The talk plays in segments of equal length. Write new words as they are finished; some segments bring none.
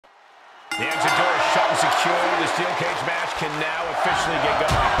The exit door is shut and secure. The steel cage match can now officially get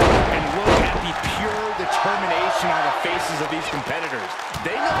going. And look at the pure determination on the faces of these competitors.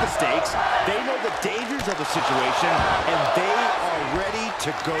 They know the stakes, they know the dangers of the situation, and they are ready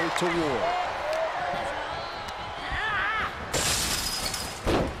to go to war.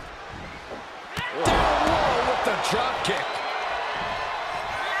 Down low with the drop kick.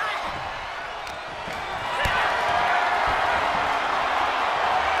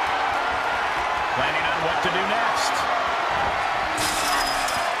 Planning on what to do next.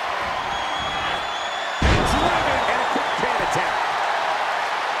 Driven and a quick pin attack.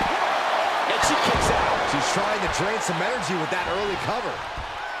 And she kicks out. She's trying to drain some energy with that early cover.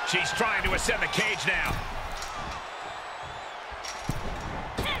 She's trying to ascend the cage now.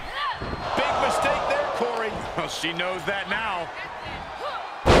 Big mistake there, Corey. Well, she knows that now.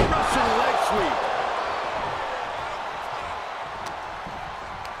 Russian leg sweep.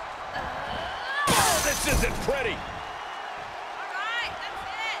 Oh, this isn't pretty.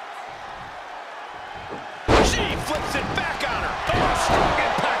 She flips it back on her. Oh, strong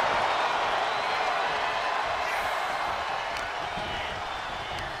impact.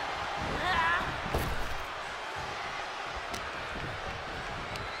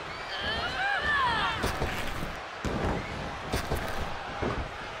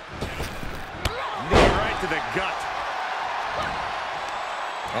 Knee right to the gut.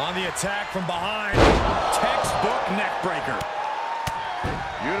 On the attack from behind. Textbook neck breaker.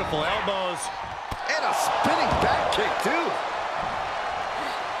 Beautiful elbows. And a spinning back kick, too.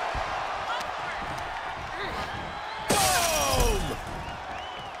 Boom!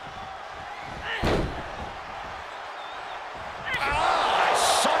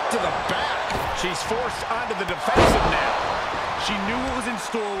 Shot to the back. She's forced onto the defensive now. She knew what was in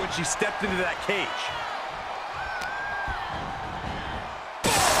store when she stepped into that cage.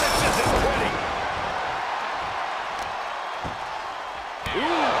 This isn't pretty. Ooh,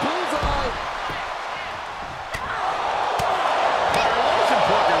 bullseye. It's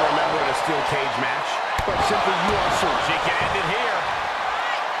important to remember in a steel cage match. But simply, you are certain. She can end it here.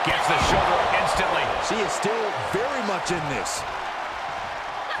 Gets the shoulder instantly. She is still very much in this.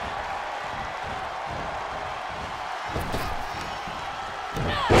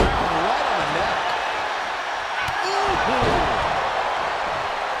 Right on the neck. Ooh.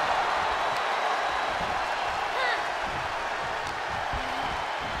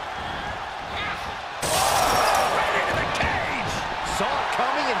 Right into the cage. Saw it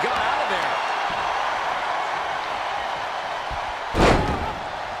coming and got out of there.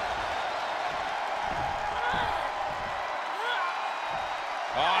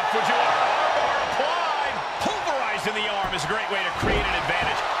 Applied. Pulverizing the arm is a great way to create an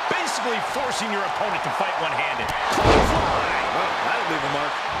advantage. Basically forcing your opponent to fight one-handed. Clothesline. Well, that'll leave a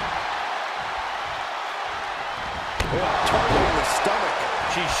mark. Oh, targeting the stomach.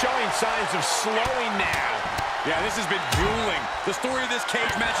 She's showing signs of slowing now. Yeah, this has been grueling. The story of this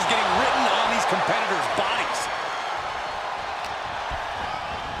cage match is getting written on these competitors' bodies.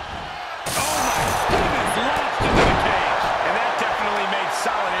 Oh my goodness, launched into the cage. And that definitely made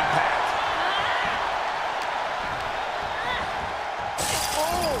solid impact.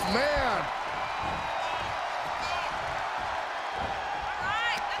 Oh, man.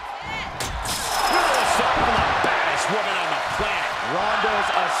 Brutal assault from the baddest woman on the planet. Ronda's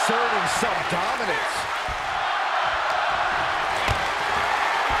asserting some dominance.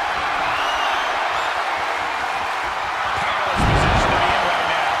 Powerless position to be in right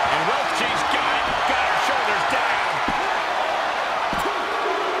now. And Rope, she's got it. Got her shoulders down.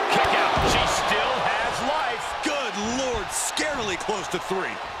 Kick out. She still has life. Good Lord, scarily close to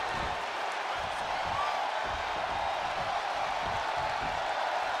 3.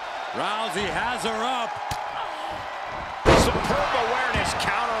 Rousey has her up. Superb awareness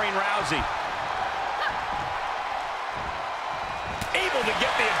countering Rousey. Able to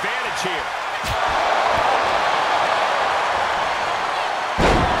get the advantage here.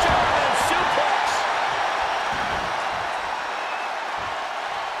 German suplex.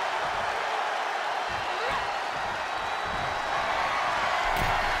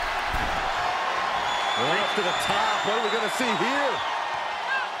 Right up to the top. What are we going to see here?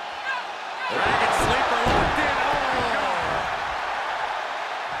 Dragon sleeper locked in.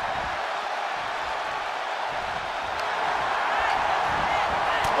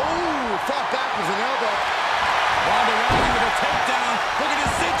 Oh, fought back with an elbow. Ronda Rousey with a takedown. Looking to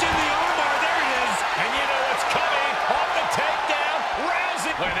cinch in the armbar. There it is. And you know what's coming. On the takedown.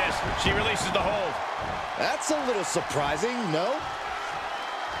 Rousey. Look at this. She releases the hold. That's a little surprising, no?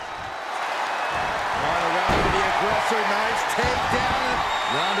 Ronda Rousey, the aggressor, nice takedown.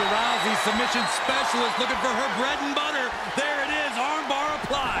 Ronda Rousey submission specialist looking for her bread and butter. There it is, armbar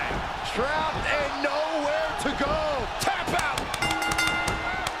applied. Trapped and nowhere to go. Tap out.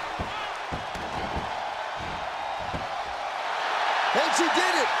 And she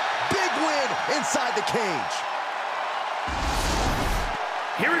did it. Big win inside the cage.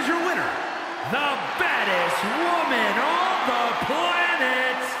 Here is your winner, the baddest woman on the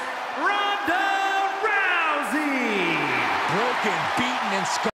planet, Ronda Rousey. Broken, beaten, and scarred.